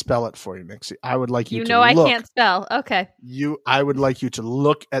 I will spell it for you, Mixie. I would like you to look. I can't spell. Okay. I would like you to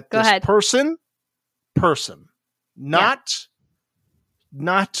look at this person. Not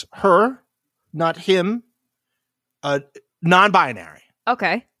her, not him, non-binary.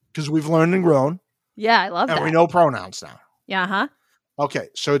 Okay. Because we've learned and grown. Yeah, I love that. And we know pronouns now. Yeah, huh? Okay,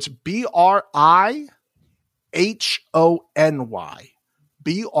 so it's Brihony.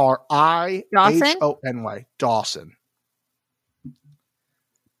 Brihony. Dawson.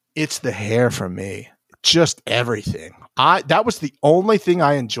 It's the hair for me. Just everything. That was the only thing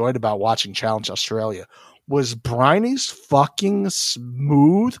I enjoyed about watching Challenge Australia was Bryony's fucking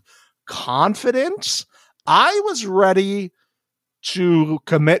smooth confidence. I was ready to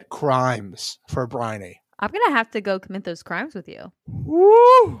commit crimes for Bryony. I'm going to have to go commit those crimes with you.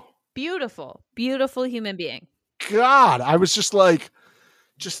 Woo! Beautiful, beautiful human being. God, I was just the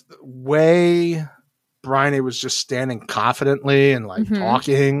way Bryony was just standing confidently and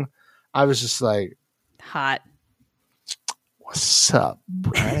talking. I was just like, hot. What's up,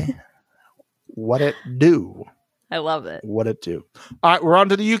 Bryony? What it do? I love it. What it do? All right, we're on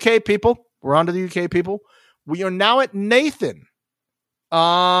to the UK people. We are now at Nathan.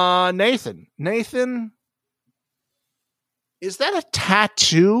 Nathan, is that a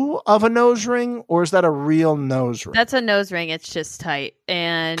tattoo of a nose ring or is that a real nose ring? That's a nose ring. It's just tight.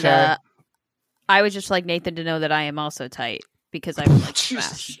 And I would just like Nathan to know that I am also tight because I would like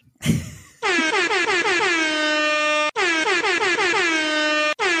Smash.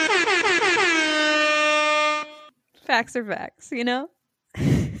 Facts are facts, you know?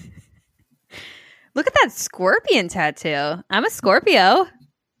 Look at that scorpion tattoo. I'm a Scorpio.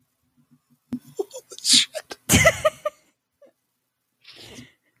 Shit. The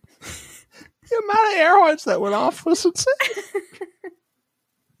amount of air horns that went off was insane.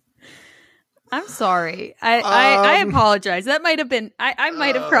 I'm sorry. I apologize. That might have been I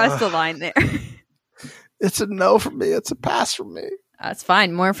might have crossed the line there. It's a no from me. It's a pass from me. That's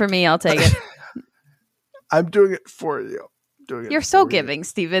fine. More for me. I'll take it. I'm doing it for you. You're so giving,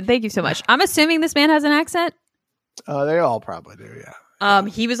 Steven. Thank you so much. I'm assuming this man has an accent. They all probably do, yeah.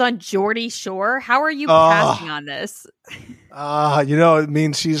 He was on Geordie Shore. How are you passing on this? It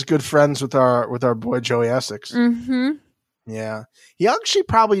means he's good friends with our boy Joey Essex. Mm-hmm. Yeah, he actually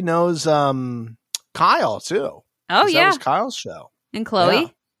probably knows Kyle too. Oh yeah, that was Kyle's show. And Chloe, yeah.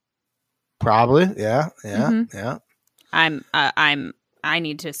 Probably. Yeah. I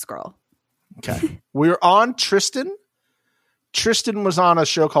need to scroll. Okay, we're on Tristan. Tristan was on a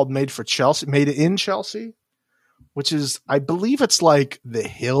show called Made in Chelsea, which is, I believe it's like The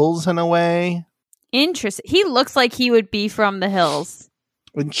Hills in a way. Interesting. He looks like he would be from The Hills.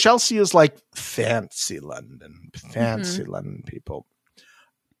 And Chelsea is like fancy London people.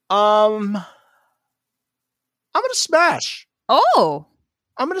 I'm going to smash. Oh.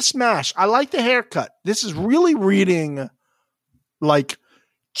 I'm going to smash. I like the haircut. This is really reading like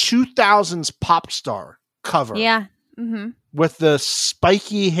 2000s pop star cover. Yeah. Mm-hmm. With the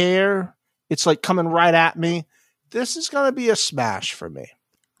spiky hair. It's like coming right at me. This is going to be a smash for me.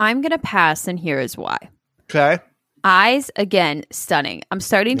 I'm going to pass, and here is why. Okay. Eyes, again, stunning. I'm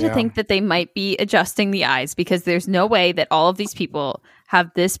starting to think that they might be adjusting the eyes because there's no way that all of these people have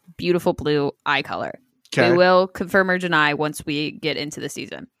this beautiful blue eye color. Okay. They will confirm or deny once we get into the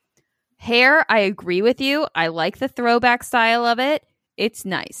season. Hair, I agree with you. I like the throwback style of it. It's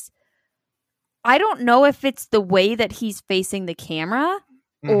nice. I don't know if it's the way that he's facing the camera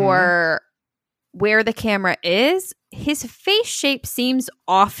or where the camera is. His face shape seems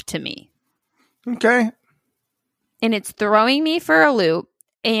off to me. Okay. And it's throwing me for a loop.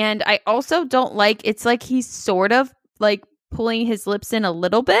 And I also don't like, it's like he's sort of like pulling his lips in a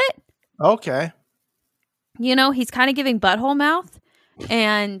little bit. Okay. You know, he's kind of giving butthole mouth.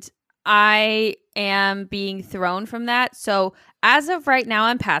 And I am being thrown from that. So as of right now,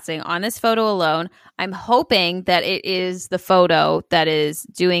 I'm passing on this photo alone. I'm hoping that it is the photo that is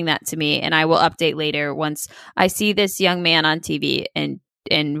doing that to me. And I will update later once I see this young man on TV and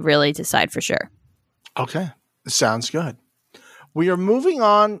really decide for sure. Okay. Sounds good. We are moving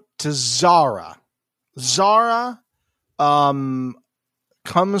on to Zara. Zara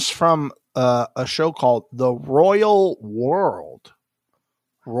comes from a show called The Royal World.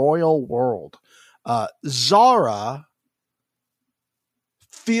 Royal World. Zara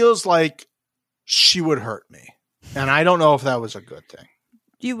feels like she would hurt me. And I don't know if that was a good thing.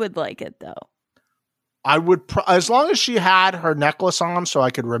 You would like it, though. I would, as long as she had her necklace on so I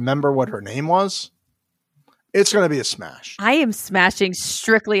could remember what her name was, it's going to be a smash. I am smashing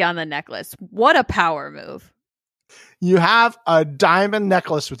strictly on the necklace. What a power move. You have a diamond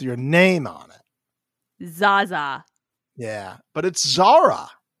necklace with your name on it. Zaza. Yeah, but it's Zara.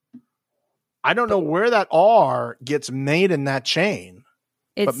 I don't know where that R gets made in that chain.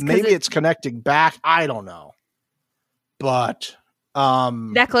 But maybe it's connecting back. I don't know. But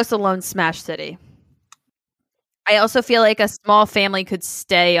necklace alone, smash city. I also feel like a small family could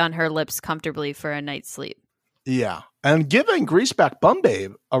stay on her lips comfortably for a night's sleep. Yeah. And giving Greaseback Bun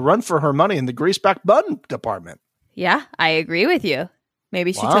Babe a run for her money in the Greaseback Bun department. Yeah, I agree with you.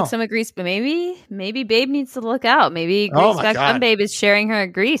 Maybe she took some of grease, but maybe Babe needs to look out. Maybe Greaseback Bun Babe is sharing her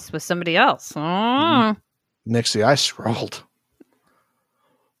grease with somebody else. Nixie, I scrolled.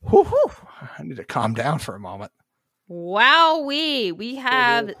 Whew. I need to calm down for a moment. Wowee. We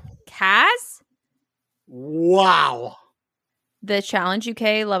have Kaz. Wow. The Challenge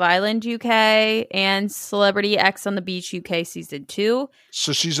UK, Love Island UK, and Celebrity X on the Beach UK Season 2.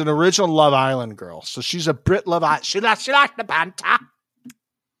 So she's an original Love Island girl. So she's a Brit Love Island. She likes the banter.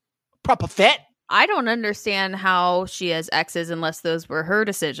 Proper fit. I don't understand how she has exes unless those were her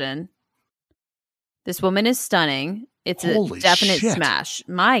decision. This woman is stunning. It's Holy a definite shit. smash.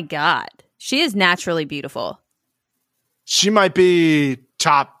 My God. She is naturally beautiful. She might be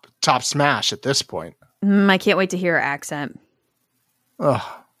top smash at this point. I can't wait to hear her accent. Ugh.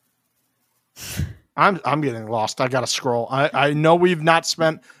 I'm getting lost. I gotta scroll. I know we've not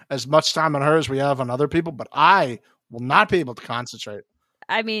spent as much time on her as we have on other people, but I will not be able to concentrate.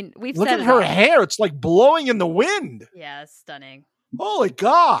 I mean, we've look said at her hair. It's like blowing in the wind. Yeah, it's stunning. Holy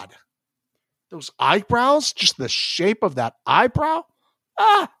God. Those eyebrows, just the shape of that eyebrow.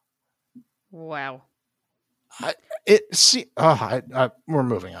 Wow. We're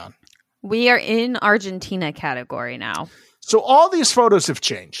moving on. We are in Argentina category now. So all these photos have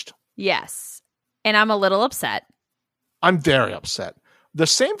changed. Yes. And I'm a little upset. I'm very upset. The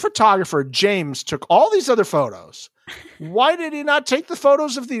same photographer, James, took all these other photos. Why did he not take the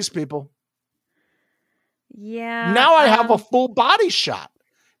photos of these people? Yeah. Now I have a full body shot.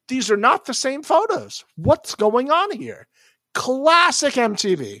 These are not the same photos. What's going on here? Classic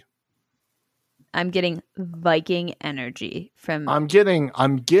MTV. I'm getting Viking energy from. I'm getting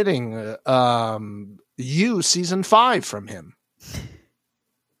You season 5 from him.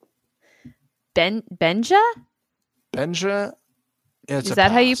 Benja? Benja? Is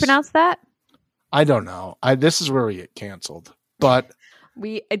that how you pronounce that? I don't know. This is where we get canceled. But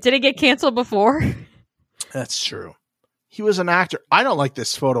did it get canceled before? That's true. He was an actor. I don't like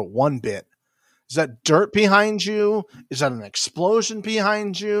this photo one bit. Is that dirt behind you? Is that an explosion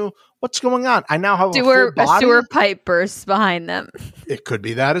behind you? What's going on? I now have a full body. A sewer pipe bursts behind them. It could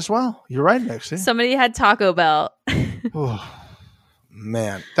be that as well. You're right, Nixie. Somebody had Taco Bell. Oh,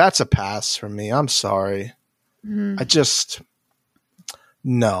 man, that's a pass for me. I'm sorry.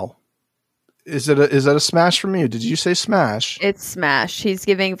 No. Is it a smash for me? Or did you say smash? It's smash. He's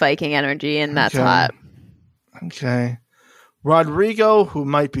giving Viking energy, and that's hot. Okay. Rodrigo, who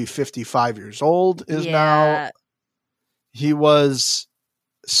might be 55 years old, is now. He was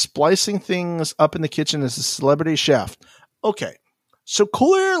splicing things up in the kitchen as a celebrity chef. Okay. So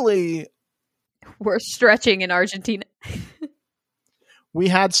clearly, we're stretching in Argentina. We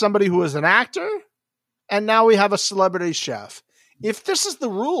had somebody who was an actor, and now we have a celebrity chef. If this is the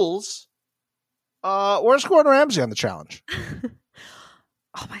rules, where's Gordon Ramsay on the challenge?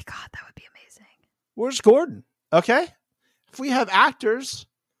 Oh my God, that would be amazing. Where's Gordon? Okay. If we have actors,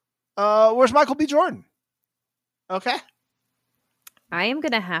 where's Michael B. Jordan? Okay. I am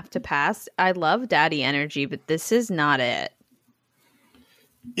going to have to pass. I love daddy energy, but this is not it.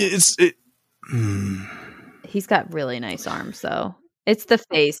 He's got really nice arms, though. It's the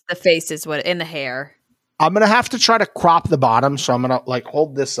face. The face is what in the hair. I'm going to have to try to crop the bottom, so I'm going to like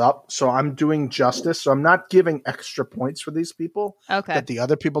hold this up. So I'm doing justice. So I'm not giving extra points for these people that the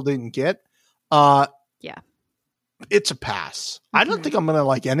other people didn't get. Yeah. It's a pass. Mm-hmm. I don't think I'm going to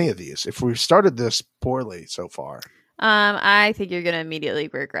like any of these if we've started this poorly so far. I think you're going to immediately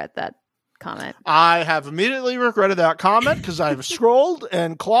regret that comment. I have immediately regretted that comment because I've scrolled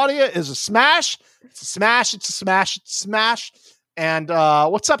and Claudia is a smash. It's a smash. It's a smash. It's a smash. And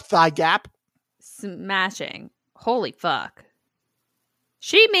what's up, Thigh Gap? Smashing. Holy fuck.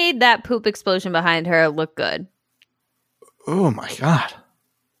 She made that poop explosion behind her look good. Oh my God.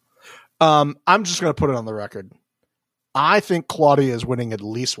 I'm just going to put it on the record. I think Claudia is winning at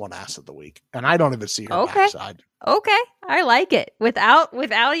least one ass of the week, and I don't even see her backside. Okay, I like it. Without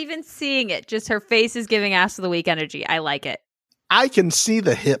even seeing it, just her face is giving ass of the week energy. I like it. I can see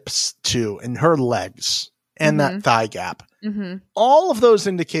the hips too, and her legs, and that thigh gap. Mm-hmm. All of those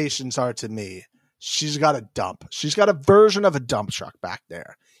indications are to me, she's got a dump. She's got a version of a dump truck back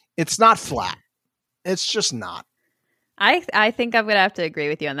there. It's not flat. It's just not. I think I'm going to have to agree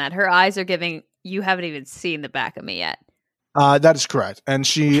with you on that. Her eyes are giving. You haven't even seen the back of me yet. That is correct. And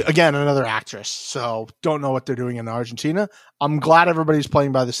she, again, another actress. So don't know what they're doing in Argentina. I'm glad everybody's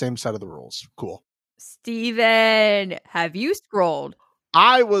playing by the same set of the rules. Cool. Steven, have you scrolled?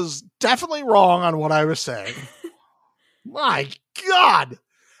 I was definitely wrong on what I was saying. My God.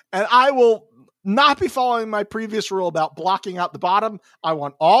 And I will not be following my previous rule about blocking out the bottom. I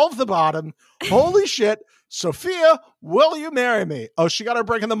want all of the bottom. Holy shit. Sophia, will you marry me? Oh, she got her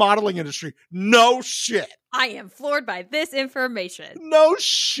break in the modeling industry. No shit. I am floored by this information. No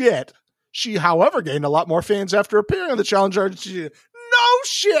shit. She, however, gained a lot more fans after appearing on the Challenge Argentina. No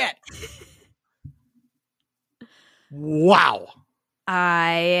shit. Wow.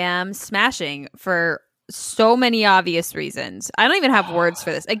 I am smashing for so many obvious reasons. I don't even have words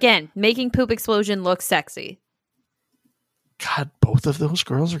for this. Again, making poop explosion look sexy. God, both of those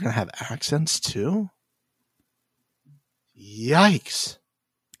girls are going to have accents too? Yikes.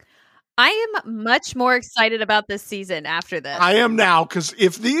 I am much more excited about this season after this. I am now, because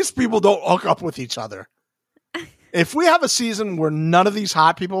if these people don't hook up with each other, if we have a season where none of these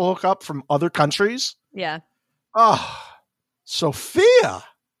hot people hook up from other countries. Yeah. Oh, Sophia.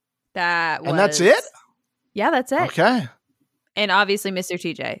 And that's it? Yeah, that's it. Okay. And obviously Mr.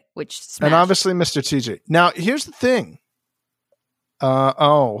 TJ, which smashed. And obviously Mr. TJ. Now, here's the thing.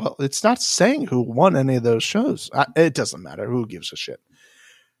 Well, it's not saying who won any of those shows. It doesn't matter. Who gives a shit?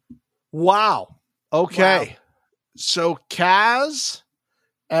 Wow. Okay. Wow. So Kaz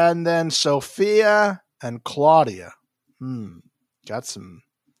and then Sophia and Claudia. Got some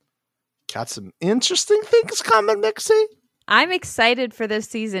interesting things coming, Mixie. I'm excited for this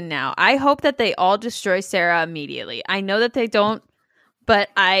season now. I hope that they all destroy Sarah immediately. I know that they don't, but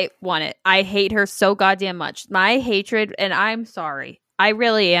I want it. I hate her so goddamn much. My hatred, and I'm sorry. I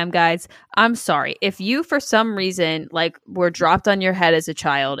really am, guys. I'm sorry. If you, for some reason, like, were dropped on your head as a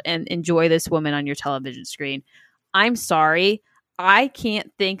child and enjoy this woman on your television screen, I'm sorry. I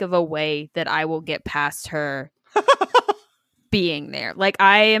can't think of a way that I will get past her being there. Like,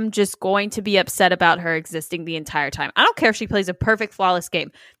 I am just going to be upset about her existing the entire time. I don't care if she plays a perfect, flawless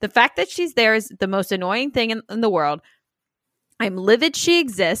game. The fact that she's there is the most annoying thing in the world. I'm livid she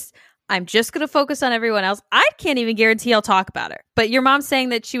exists. I'm just going to focus on everyone else. I can't even guarantee I'll talk about her. But your mom's saying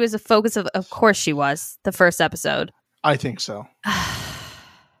that she was a focus of course she was, the first episode. I think so.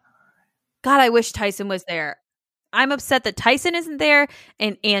 God, I wish Tyson was there. I'm upset that Tyson isn't there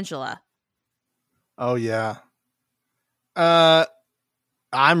and Angela. Oh, yeah.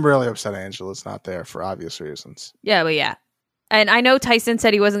 I'm really upset Angela's not there for obvious reasons. Yeah, but yeah. And I know Tyson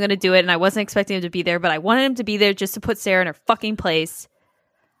said he wasn't going to do it, and I wasn't expecting him to be there, but I wanted him to be there just to put Sarah in her fucking place.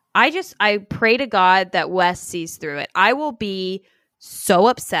 I pray to God that Wes sees through it. I will be so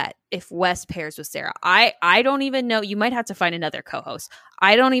upset if Wes pairs with Sarah. I don't even know. You might have to find another co-host.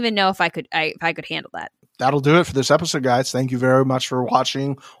 I don't even know if I could handle that. That'll do it for this episode, guys. Thank you very much for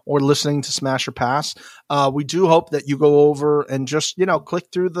watching or listening to Smash or Pass. We do hope that you go over and just, click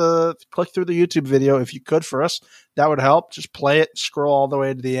through the YouTube video if you could for us. That would help. Just play it, scroll all the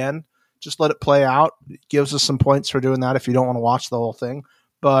way to the end. Just let it play out. It gives us some points for doing that if you don't want to watch the whole thing.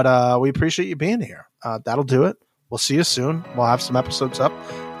 But we appreciate you being here. That'll do it. We'll see you soon. We'll have some episodes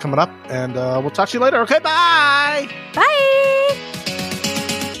coming up, and we'll talk to you later. Okay, bye. Bye.